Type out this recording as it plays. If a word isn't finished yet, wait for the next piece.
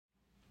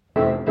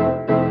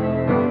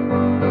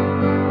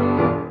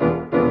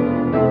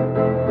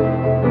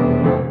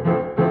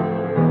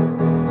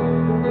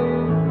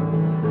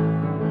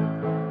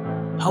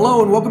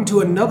and welcome to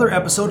another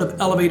episode of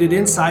Elevated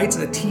Insights,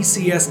 a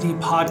TCSD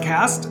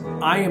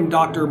podcast. I am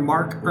Dr.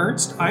 Mark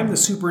Ernst. I'm the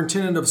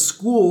Superintendent of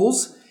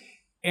Schools,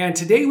 and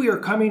today we are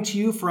coming to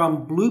you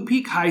from Blue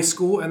Peak High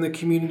School and the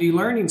Community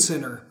Learning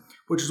Center,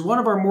 which is one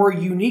of our more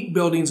unique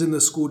buildings in the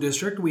school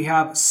district. We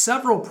have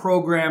several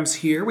programs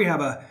here. We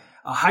have a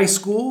high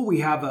school,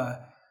 we have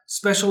a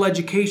special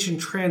education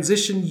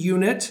transition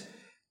unit,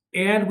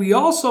 and we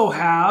also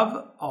have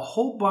a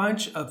whole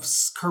bunch of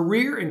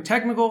career and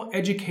technical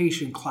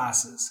education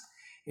classes.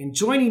 And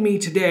joining me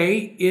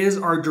today is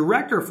our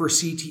director for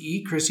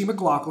CTE, Christy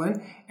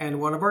McLaughlin,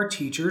 and one of our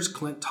teachers,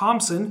 Clint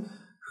Thompson,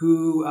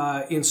 who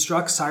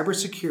instructs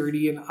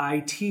cybersecurity and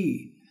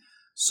IT.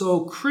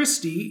 So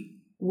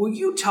Christy, will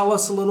you tell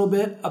us a little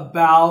bit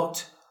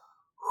about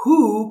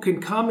who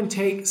can come and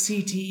take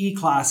CTE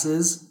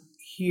classes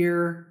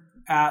here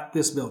at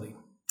this building?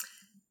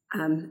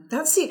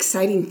 That's the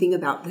exciting thing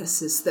about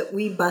this is that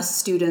we bus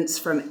students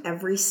from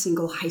every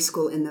single high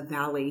school in the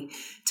Valley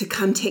to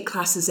come take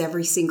classes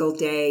every single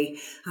day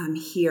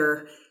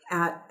here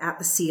at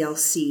the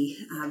CLC.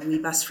 We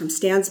bus from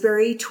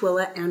Stansbury,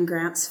 Twilla, and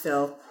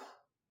Grantsville.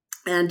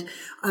 And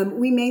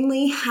we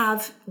mainly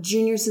have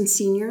juniors and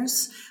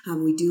seniors.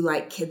 We do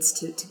like kids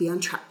to be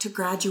on track to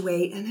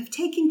graduate and have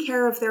taken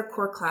care of their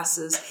core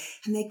classes.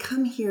 And they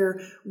come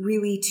here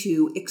really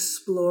to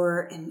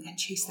explore and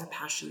chase their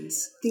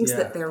passions, things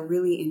that they're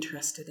really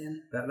interested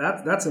in.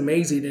 That's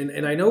amazing.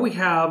 And I know we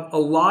have a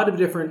lot of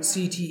different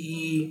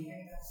CTE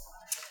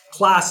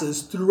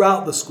classes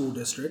throughout the school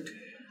district.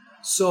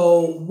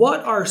 So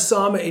what are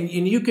some, and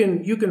you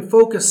can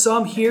focus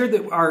some here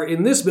that are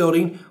in this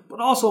building, but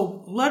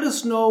also let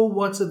us know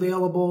what's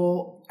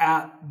available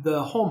at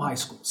the home high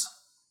schools.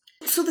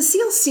 So the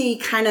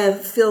CLC kind of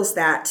fills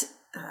that,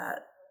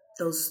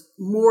 those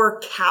more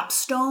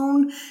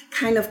capstone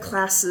kind of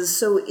classes.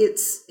 So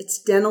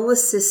it's dental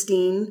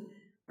assisting,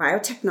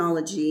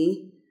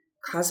 biotechnology,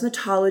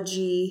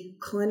 cosmetology,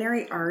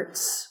 culinary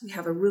arts. We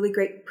have a really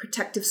great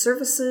protective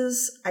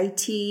services,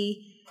 IT,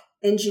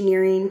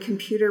 engineering,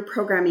 computer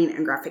programming,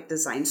 and graphic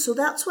design. So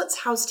that's what's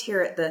housed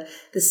here at the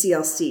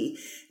CLC.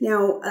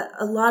 Now,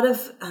 a lot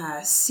of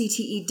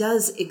CTE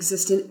does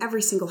exist in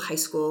every single high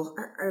school.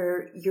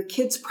 Are your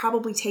kids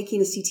probably taking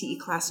a CTE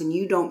class and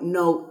you don't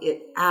know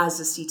it as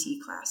a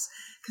CTE class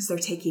because they're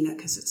taking it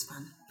because it's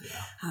fun.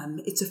 Yeah.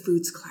 It's a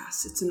foods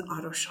class. It's an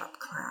auto shop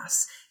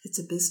class. It's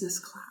a business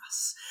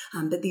class.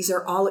 But these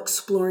are all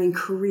exploring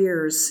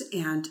careers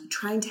and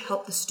trying to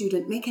help the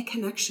student make a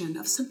connection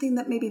of something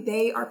that maybe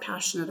they are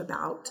passionate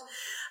about,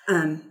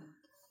 and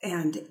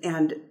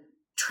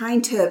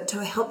trying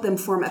to help them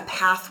form a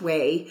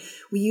pathway.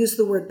 We use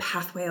the word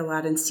pathway a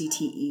lot in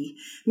CTE,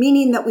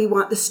 meaning that we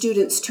want the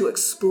students to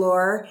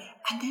explore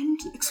and then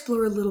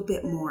explore a little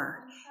bit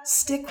more.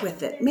 Stick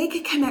with it. Make a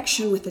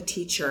connection with a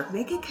teacher.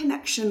 Make a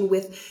connection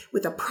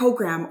with a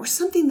program or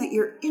something that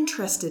you're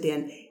interested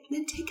in, and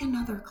then take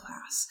another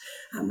class.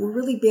 We're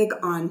really big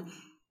on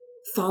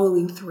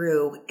following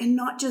through and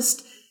not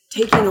just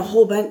taking a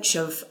whole bunch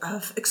of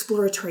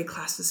exploratory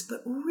classes,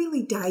 but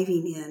really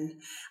diving in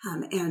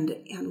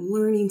and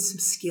learning some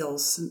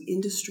skills, some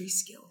industry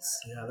skills.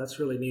 Yeah, that's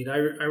really neat. I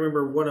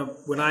remember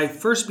when I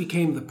first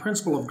became the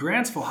principal of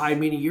Grantsville High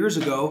many years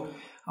ago,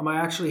 I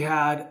actually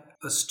had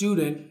a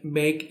student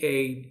make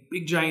a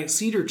big giant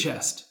cedar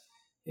chest.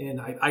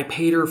 And I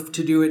paid her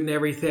to do it and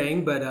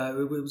everything, but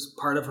it was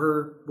part of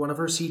one of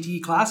her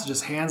CTE classes,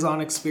 just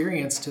hands-on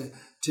experience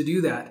to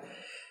do that.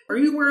 Are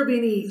you aware of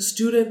any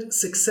student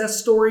success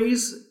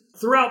stories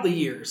throughout the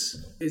years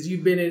as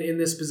you've been in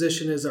this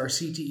position as our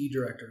CTE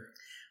director?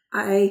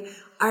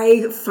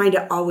 I find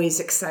it always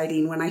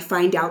exciting when I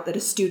find out that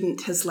a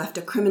student has left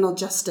a criminal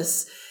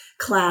justice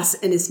class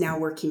and is now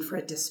working for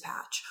a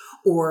dispatch,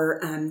 or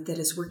that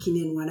is working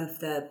in one of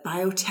the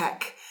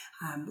biotech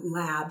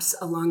labs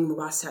along the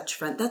Wasatch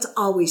Front. That's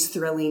always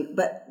thrilling.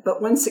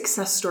 But one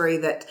success story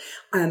that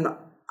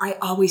I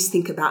always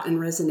think about and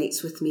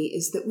resonates with me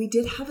is that we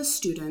did have a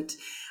student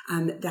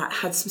that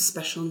had some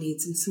special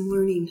needs and some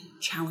learning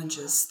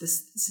challenges.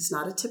 This is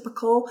not a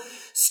typical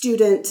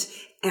student,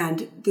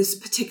 and this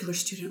particular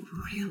student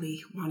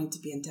really wanted to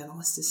be in dental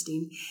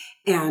assisting.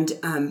 And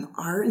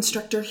our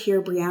instructor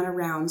here, Brianna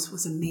Rounds,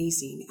 was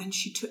amazing. And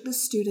she took the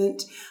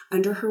student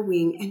under her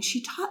wing and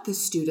she taught the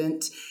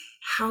student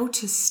how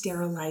to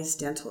sterilize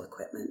dental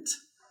equipment.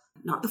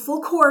 Not the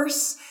full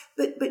course,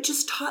 but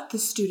just taught the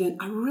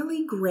student a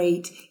really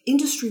great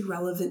industry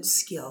relevant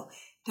skill.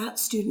 That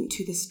student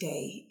to this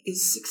day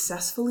is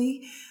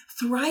successfully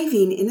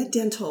thriving in a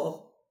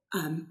dental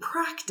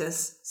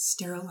practice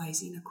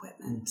sterilizing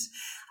equipment.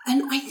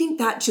 And I think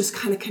that just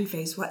kind of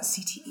conveys what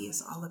CTE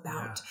is all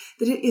about,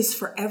 that it is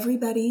for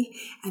everybody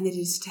and that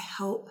it is to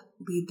help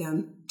lead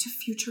them to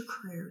future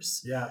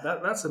careers. Yeah,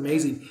 that's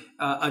amazing.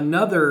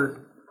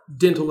 Another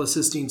dental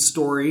assisting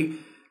story.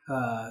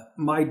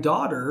 My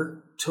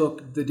daughter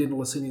took the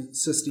dental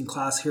assisting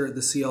class here at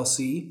the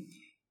CLC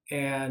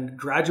and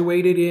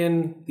graduated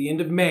in the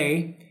end of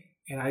May.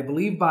 And I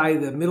believe by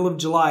the middle of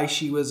July,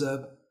 she was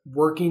a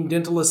working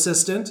dental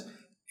assistant.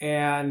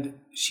 And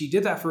she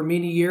did that for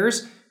many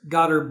years.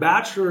 got her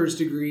bachelor's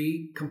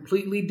degree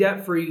completely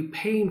debt-free,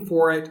 paying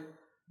for it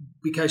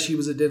because she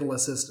was a dental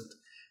assistant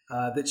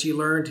that she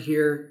learned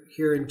here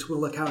in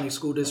Tooele County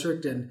School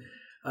District. And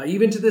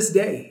even to this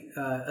day,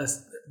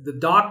 the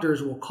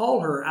doctors will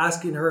call her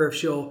asking her if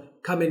she'll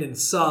come in and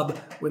sub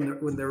when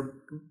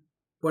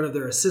one of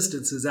their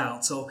assistants is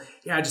out. So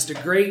yeah, just a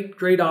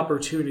great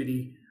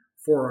opportunity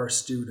for our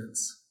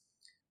students.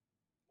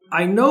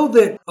 I know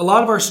that a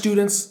lot of our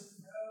students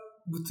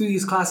through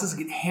these classes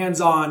get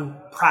hands-on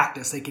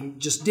practice. They can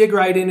just dig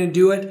right in and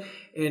do it.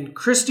 And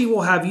Christy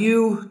will have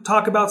you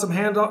talk about some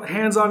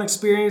hands-on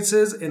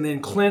experiences, and then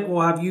Clint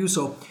will have you.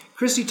 So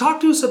Christy,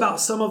 talk to us about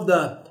some of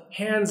the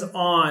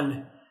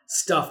hands-on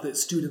stuff that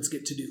students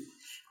get to do.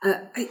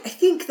 I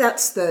think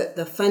that's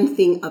the fun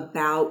thing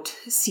about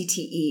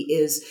CTE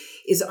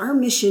is our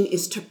mission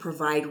is to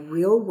provide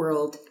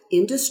real-world,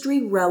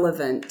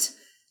 industry-relevant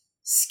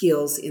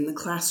skills in the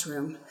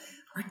classroom.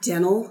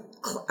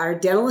 Our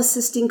dental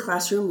assisting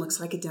classroom looks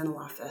like a dental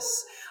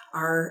office.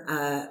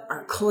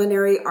 Our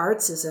culinary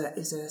arts is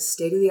a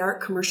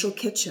state-of-the-art commercial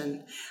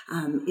kitchen.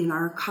 In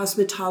our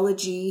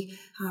cosmetology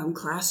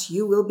class,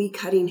 you will be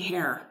cutting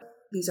hair.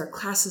 These are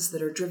classes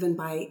that are driven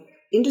by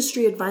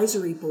industry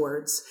advisory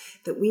boards,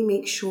 that we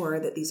make sure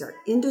that these are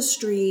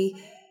industry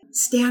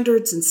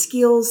standards and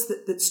skills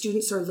that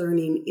students are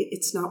learning.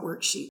 It's not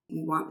worksheet.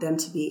 We want them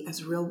to be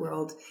as real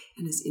world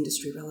and as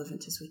industry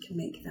relevant as we can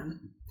make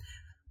them.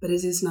 But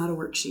it is not a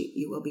worksheet.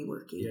 You will be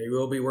working. Yeah, you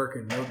will be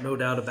working. No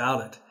doubt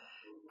about it.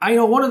 I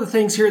know one of the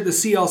things here at the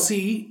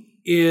CLC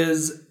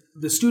is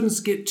the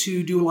students get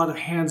to do a lot of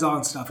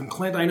hands-on stuff. And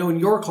Clint, I know in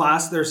your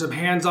class, there's some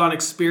hands-on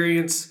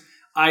experience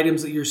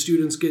items that your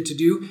students get to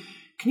do.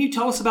 Can you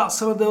tell us about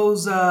some of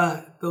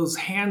those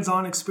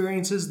hands-on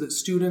experiences that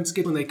students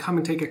get when they come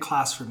and take a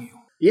class from you?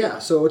 Yeah,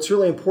 so it's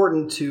really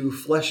important to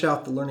flesh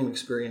out the learning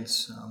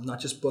experience, not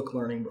just book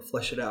learning, but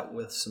flesh it out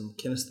with some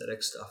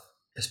kinesthetic stuff,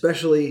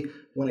 especially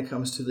when it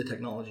comes to the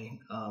technology.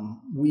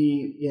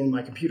 In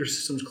my computer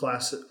systems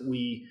class,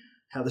 we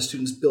have the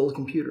students build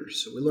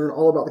computers. So we learn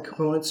all about the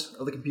components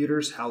of the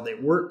computers, how they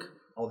work,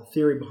 all the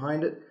theory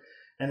behind it,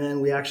 and then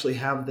we actually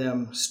have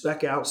them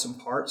spec out some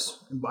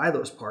parts and buy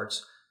those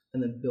parts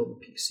and then build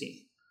a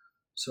PC.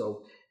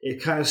 So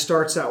it kind of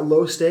starts out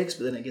low stakes,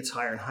 but then it gets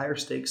higher and higher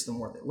stakes the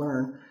more they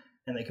learn,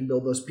 and they can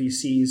build those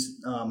PCs.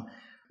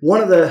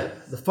 One of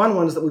the fun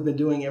ones that we've been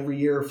doing every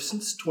year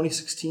since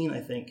 2016,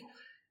 I think,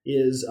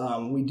 is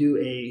we do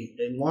a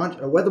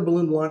weather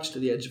balloon launch to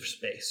the edge of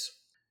space.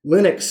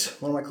 Linux,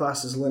 one of my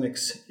classes,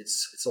 Linux,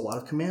 it's a lot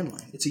of command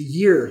line. It's a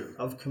year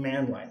of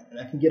command line, and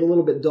that can get a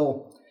little bit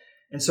dull.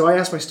 And so I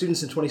asked my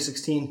students in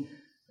 2016,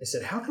 I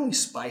said, how can we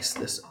spice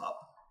this up?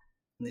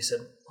 And they said,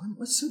 well,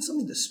 let's send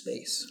something to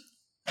space.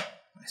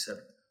 I said,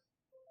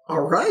 all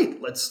right,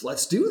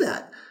 let's do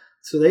that.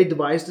 So they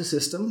devised a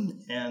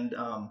system, and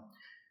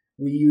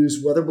we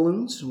use weather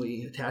balloons.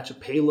 We attach a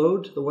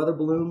payload to the weather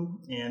balloon,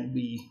 and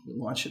we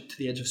launch it to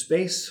the edge of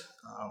space.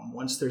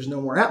 Once there's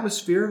no more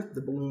atmosphere,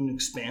 the balloon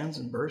expands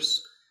and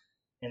bursts,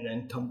 and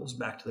then tumbles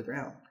back to the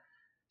ground.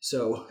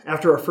 So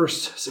after our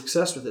first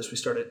success with this, we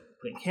started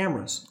putting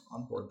cameras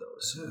on board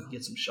those so we could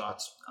get some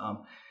shots.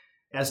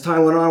 As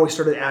time went on, we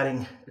started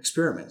adding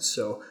experiments.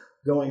 So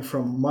going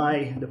from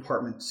my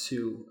department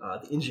to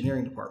the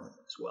engineering department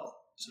as well.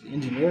 So the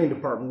engineering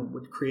department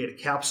would create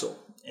a capsule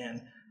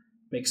and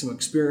make some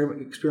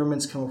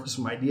experiments, come up with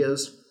some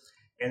ideas,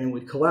 and then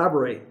we'd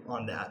collaborate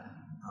on that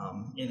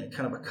in a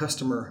kind of a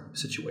customer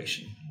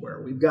situation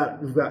where we've got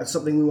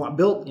something we want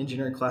built,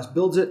 engineering class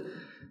builds it,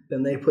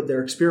 then they put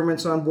their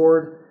experiments on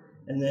board,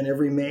 and then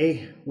every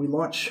May we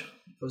launch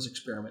those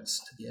experiments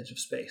to the edge of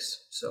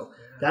space. So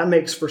that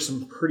makes for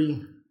some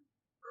pretty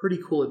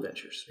cool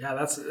adventures. Yeah,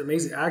 that's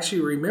amazing. I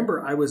actually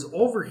remember I was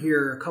over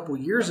here a couple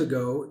years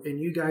ago, and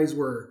you guys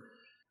were,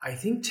 I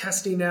think,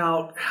 testing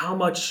out how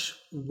much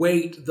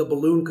weight the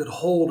balloon could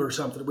hold or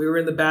something. We were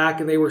in the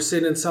back, and they were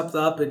sending something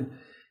up, and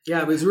yeah,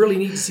 it was really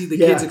neat to see the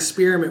kids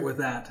experiment with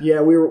that.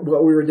 Yeah,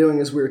 what we were doing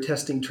is we were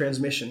testing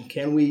transmission.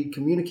 Can we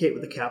communicate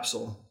with the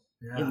capsule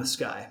in the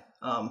sky?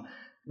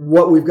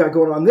 What we've got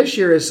going on this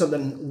year is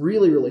something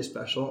really, really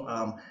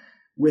special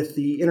with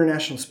the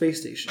International Space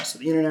Station. So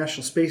the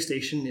International Space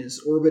Station is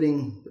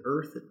orbiting the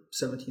Earth at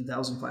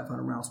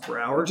 17,500 miles per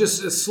hour.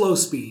 Just a slow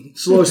speed.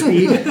 Slow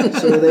speed.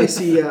 So they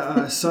see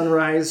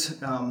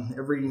sunrise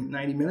every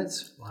 90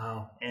 minutes.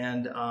 Wow.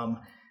 And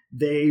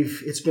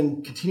it's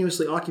been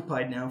continuously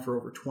occupied now for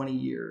over 20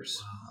 years.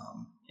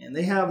 Wow. And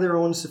they have their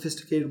own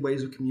sophisticated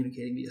ways of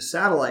communicating via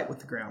satellite with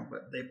the ground,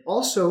 but they've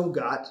also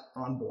got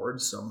on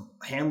board some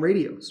ham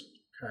radios.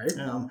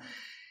 Right.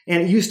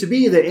 And it used to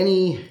be that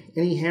any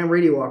ham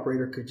radio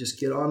operator could just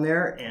get on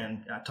there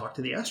and talk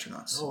to the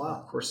astronauts. Oh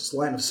wow! Of course, it's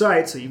line of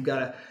sight, so you've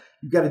got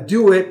to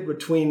do it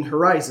between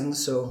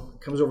horizons. So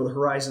it comes over the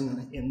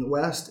horizon in the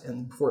west,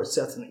 and before it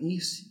sets in the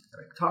east, you've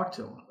got to talk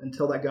to them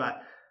until that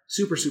got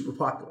super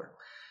popular.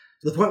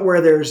 To the point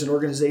where there's an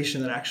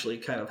organization that actually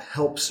kind of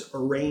helps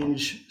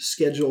arrange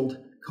scheduled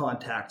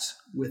contacts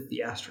with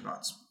the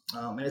astronauts,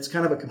 and it's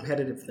kind of a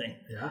competitive thing.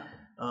 Yeah.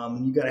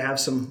 You got to have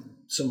some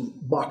some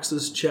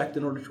boxes checked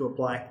in order to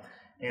apply.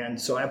 And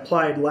so I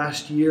applied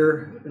last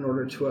year in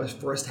order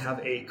for us to have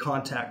a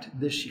contact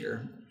this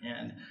year,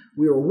 and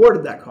we were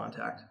awarded that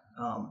contact.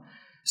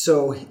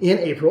 So in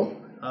April,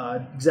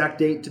 exact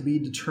date to be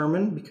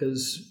determined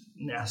because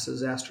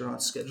NASA's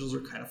astronaut schedules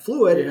are kind of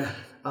fluid.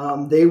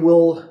 Yeah. They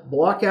will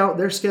block out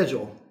their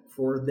schedule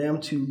for them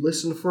to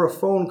listen for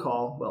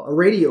a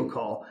radio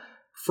call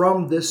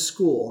from this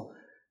school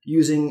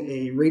using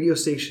a radio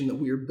station that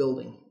we are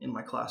building in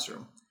my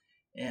classroom.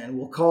 And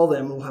we'll call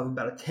them. We'll have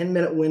about a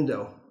 10-minute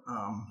window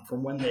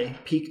from when they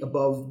peak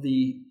above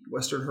the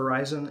western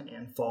horizon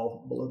and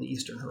fall below the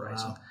eastern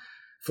horizon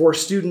for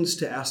students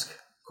to ask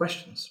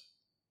questions.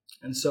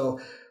 And so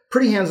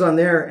pretty hands-on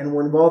there, and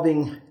we're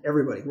involving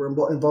everybody. We're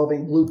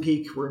involving Blue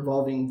Peak. We're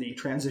involving the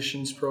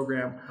transitions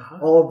program,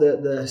 all of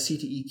the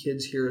CTE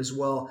kids here as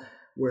well,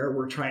 where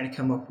we're trying to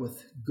come up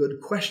with good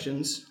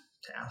questions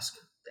to ask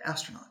the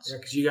astronauts. Yeah,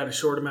 because you got a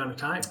short amount of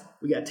time.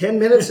 We got 10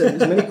 minutes,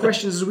 and as many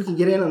questions as we can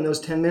get in on those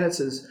 10 minutes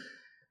as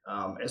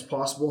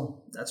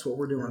possible. That's what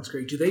we're doing. That's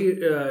great. Do they?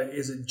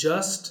 Is it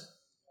just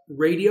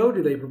radio?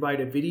 Do they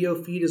provide a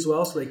video feed as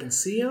well so they can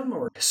see them?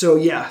 Or so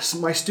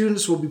my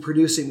students will be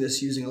producing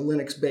this using a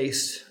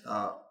Linux-based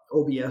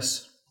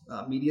OBS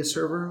media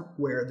server,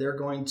 where they're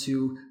going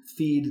to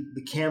feed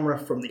the camera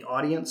from the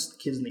audience, the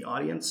kids in the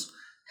audience,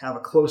 have a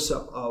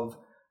close-up of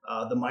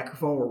the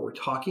microphone where we're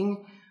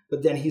talking.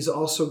 But then he's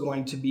also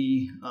going to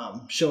be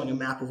showing a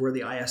map of where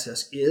the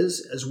ISS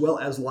is, as well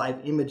as live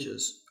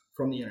images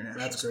from the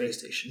International Space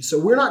Station. So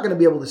we're not going to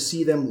be able to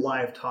see them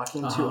live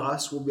talking to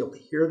us. We'll be able to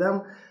hear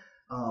them.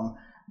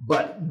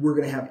 But we're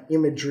going to have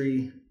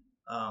imagery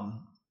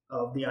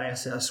of the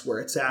ISS, where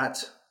it's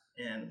at,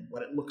 and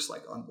what it looks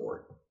like on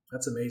board.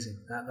 That's amazing.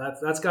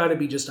 That's got to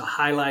be just a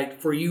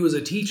highlight for you as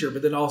a teacher,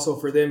 but then also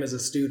for them as a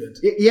student.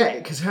 Yeah,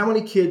 because how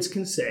many kids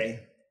can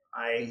say,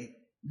 I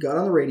got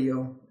on the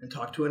radio and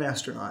talked to an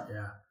astronaut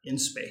in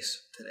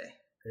space today?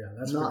 Yeah,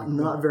 that's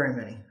not very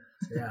many.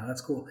 Yeah, that's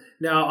cool.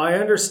 Now, I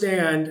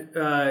understand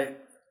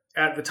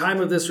at the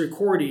time of this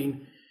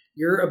recording,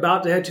 you're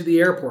about to head to the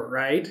airport,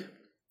 right?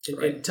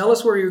 And tell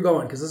us where you're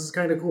going, because this is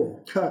kind of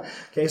cool.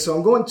 Okay, so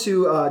I'm going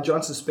to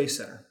Johnson Space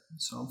Center.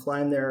 So I'm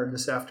flying there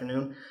this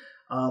afternoon.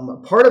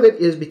 Part of it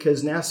is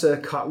because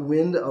NASA caught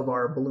wind of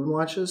our balloon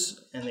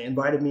launches, and they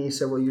invited me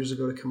several years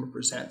ago to come and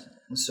present.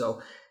 And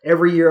so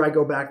every year I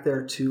go back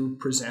there to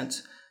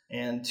present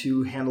and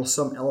to handle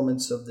some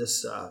elements of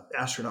this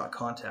astronaut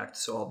contact.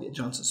 So I'll be at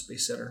Johnson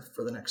Space Center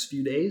for the next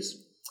few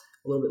days.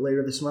 A little bit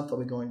later this month, I'll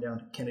be going down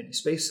to Kennedy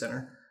Space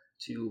Center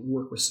to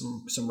work with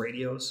some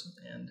radios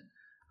and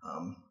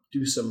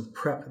do some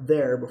prep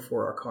there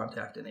before our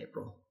contact in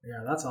April.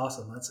 Yeah, that's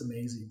awesome. That's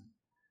amazing.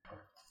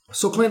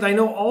 So, Clint, I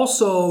know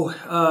also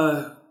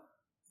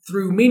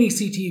through many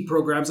CTE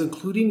programs,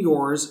 including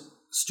yours,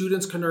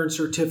 students can earn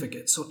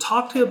certificates. So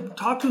talk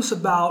to us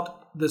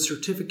about the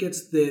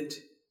certificates that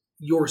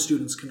your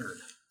students can earn.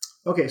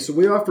 Okay, so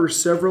we offer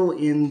several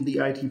in the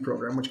IT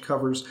program, which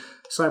covers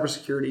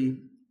cybersecurity,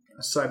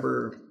 a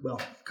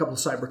couple of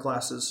cyber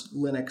classes,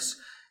 Linux,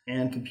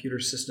 and computer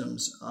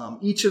systems.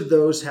 Each of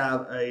those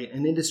have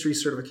an industry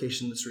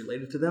certification that's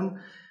related to them,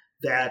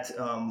 that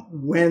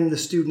when the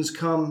students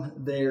come,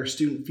 their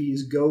student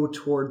fees go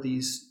toward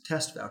these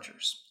test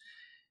vouchers.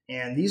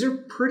 And these are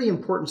pretty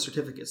important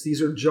certificates.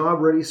 These are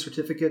job-ready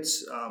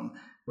certificates.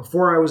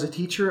 Before I was a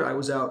teacher, I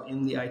was out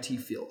in the IT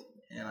field,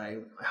 and I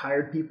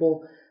hired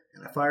people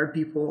and I fired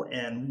people.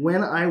 And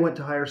when I went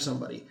to hire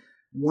somebody,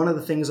 one of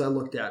the things I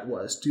looked at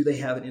was, do they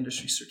have an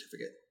industry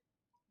certificate?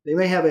 They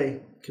may have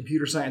a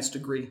computer science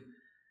degree,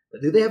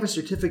 but do they have a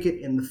certificate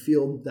in the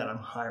field that I'm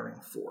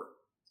hiring for?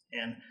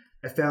 And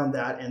I found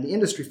that, and the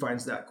industry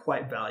finds that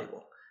quite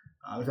valuable.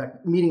 In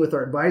fact, meeting with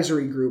our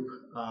advisory group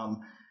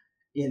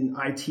in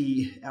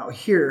IT out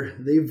here,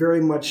 they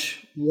very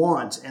much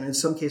want, and in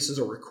some cases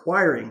are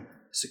requiring,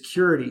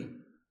 security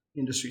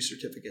industry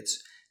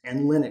certificates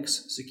and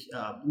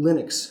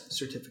Linux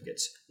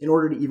certificates in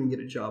order to even get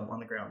a job on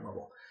the ground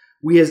level.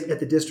 We at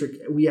the district,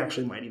 we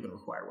actually might even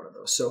require one of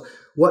those. So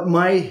what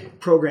my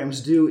programs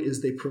do is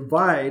they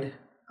provide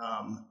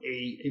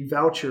a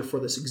voucher for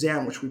this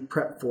exam, which we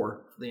prep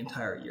for the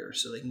entire year.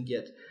 So they can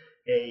get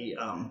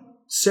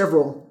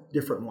several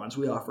different ones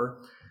we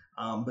offer.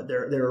 But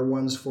there are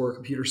ones for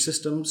computer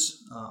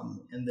systems,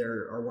 and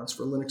there are ones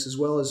for Linux as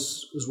well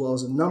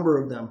as a number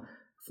of them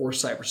for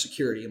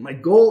cybersecurity. And my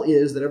goal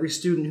is that every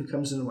student who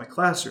comes into my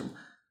classroom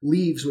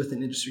leaves with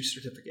an industry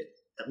certificate,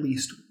 at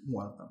least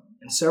one of them,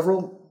 and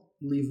several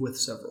leave with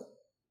several.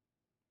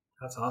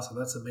 That's awesome.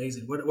 That's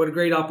amazing. What a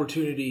great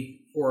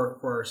opportunity for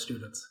our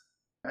students.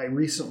 I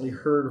recently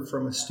heard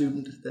from a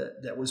student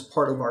that was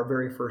part of our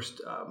very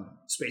first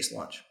space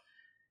launch.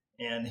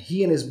 And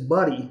he and his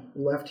buddy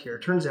left here.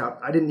 Turns out,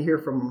 I didn't hear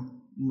from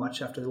him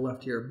much after they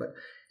left here, but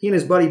he and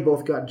his buddy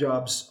both got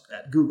jobs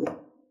at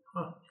Google,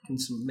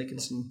 making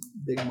some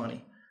big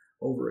money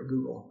over at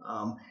Google.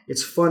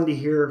 It's fun to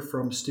hear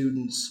from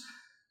students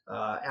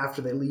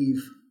after they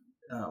leave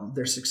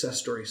their success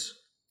stories,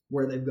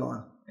 where they've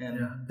gone.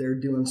 And they're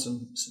doing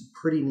some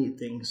pretty neat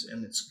things,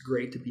 and it's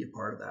great to be a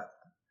part of that.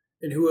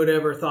 And who would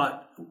ever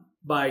thought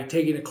by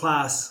taking a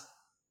class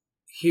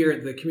here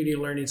at the Community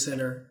Learning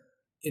Center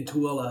in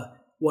Tooele,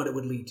 what it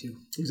would lead to?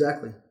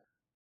 Exactly.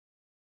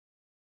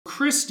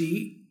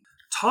 Christy,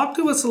 talk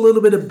to us a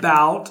little bit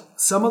about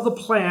some of the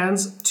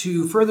plans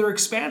to further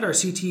expand our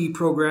CTE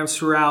programs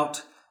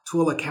throughout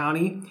Tooele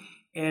County,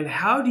 and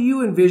how do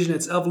you envision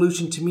its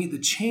evolution to meet the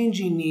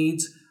changing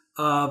needs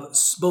of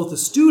both the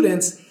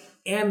students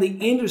and the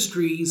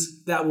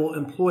industries that will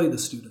employ the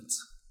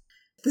students?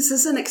 This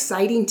is an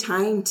exciting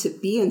time to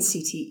be in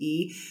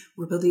CTE.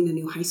 We're building a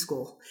new high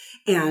school.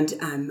 And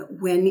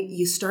when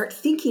you start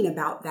thinking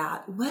about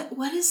that,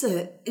 what is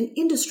an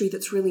industry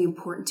that's really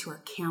important to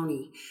our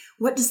county?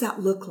 What does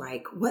that look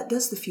like? What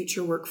does the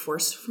future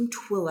workforce from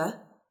Tooele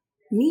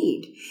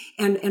need?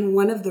 And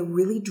one of the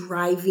really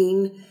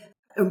driving,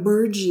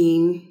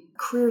 emerging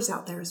careers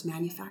out there is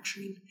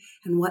manufacturing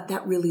and what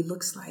that really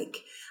looks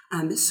like.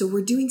 So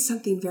we're doing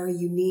something very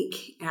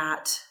unique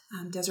at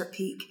Desert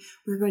Peak.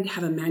 We're going to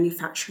have a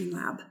manufacturing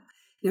lab.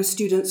 Now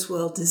students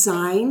will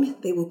design,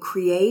 they will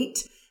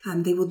create,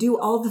 they will do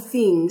all the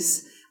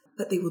things,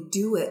 but they will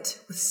do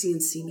it with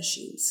CNC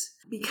machines.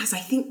 Because I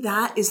think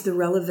that is the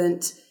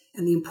relevant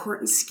and the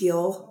important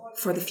skill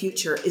for the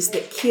future, is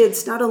that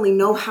kids not only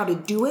know how to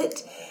do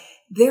it,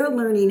 they're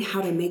learning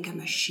how to make a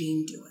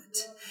machine do it.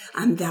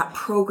 That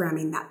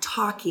programming, that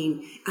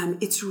talking,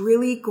 it's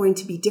really going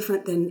to be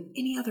different than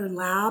any other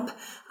lab.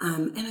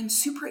 And I'm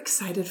super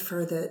excited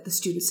for the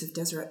students of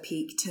Deseret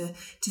Peak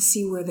to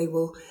see where they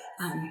will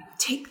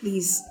take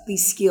these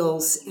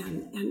skills,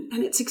 and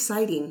it's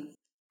exciting.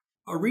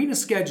 Arena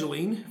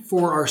scheduling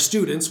for our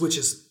students, which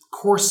is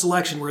course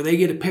selection, where they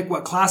get to pick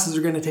what classes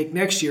they're going to take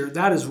next year,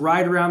 that is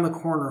right around the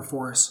corner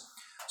for us.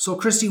 So,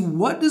 Christy,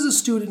 what does a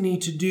student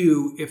need to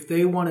do if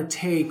they want to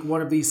take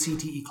one of these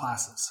CTE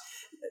classes?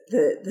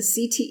 The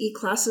CTE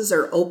classes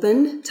are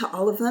open to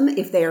all of them.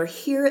 If they are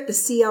here at the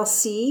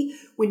CLC,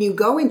 when you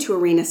go into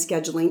arena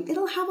scheduling,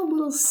 it'll have a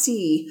little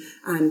C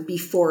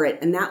before it.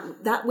 And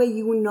that way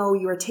you know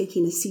you are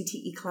taking a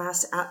CTE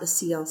class at the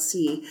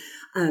CLC.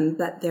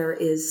 But there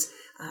is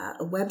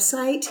a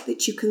website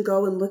that you can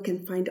go and look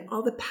and find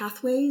all the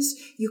pathways.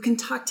 You can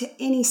talk to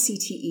any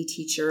CTE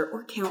teacher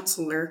or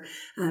counselor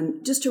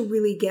just to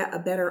really get a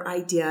better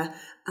idea.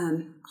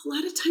 A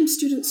lot of times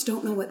students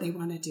don't know what they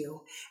want to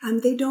do.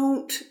 They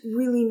don't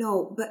really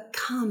know, but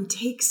come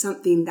take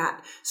something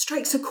that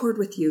strikes a chord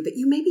with you, that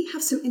you maybe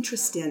have some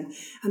interest in.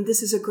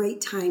 This is a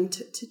great time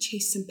to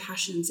chase some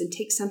passions and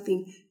take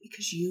something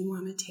because you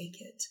want to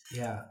take it.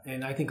 Yeah,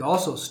 and I think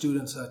also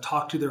students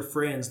talk to their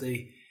friends.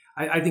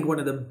 I think one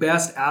of the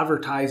best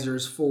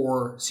advertisers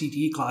for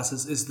CTE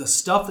classes is the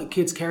stuff that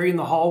kids carry in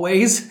the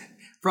hallways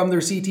from their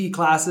CTE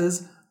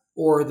classes,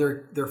 or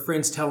their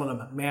friends telling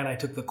them, man, I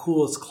took the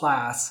coolest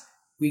class.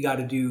 We got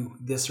to do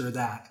this or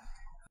that.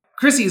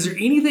 Chrissy, is there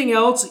anything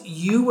else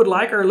you would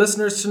like our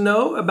listeners to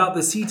know about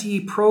the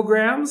CTE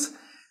programs,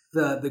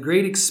 the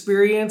great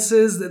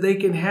experiences that they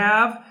can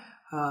have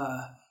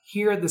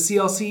here at the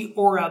CLC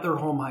or at their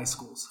home high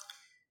schools?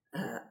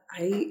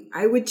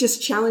 I would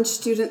just challenge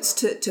students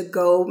to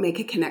go make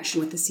a connection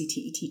with the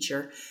CTE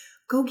teacher.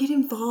 Go get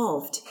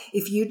involved.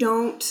 If you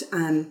don't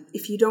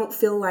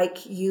feel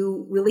like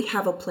you really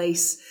have a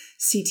place,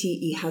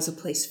 CTE has a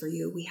place for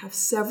you. We have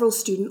several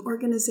student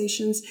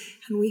organizations,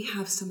 and we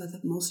have some of the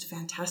most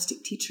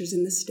fantastic teachers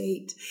in the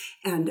state,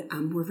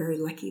 and we're very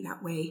lucky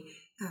that way.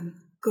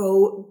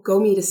 Go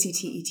meet a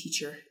CTE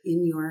teacher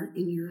in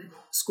your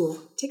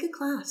school. Take a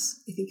class.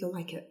 I think you'll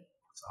like it.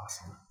 That's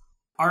awesome.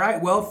 All right.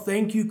 Well,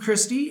 thank you,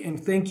 Christy, and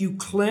thank you,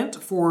 Clint,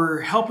 for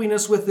helping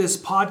us with this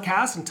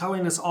podcast and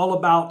telling us all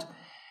about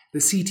the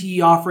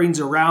CTE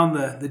offerings around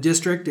the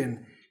district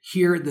and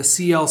here at the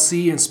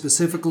CLC, and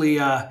specifically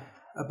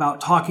about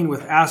talking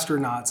with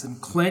astronauts.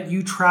 And Clint,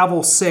 you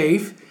travel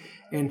safe.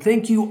 And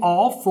thank you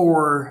all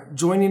for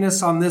joining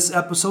us on this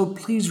episode.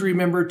 Please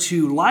remember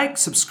to like,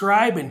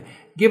 subscribe, and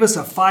give us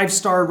a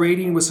 5-star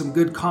rating with some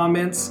good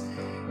comments.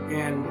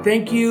 And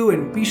thank you,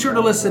 and be sure to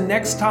listen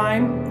next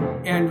time.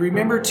 And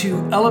remember to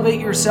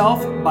elevate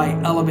yourself by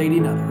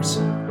elevating others.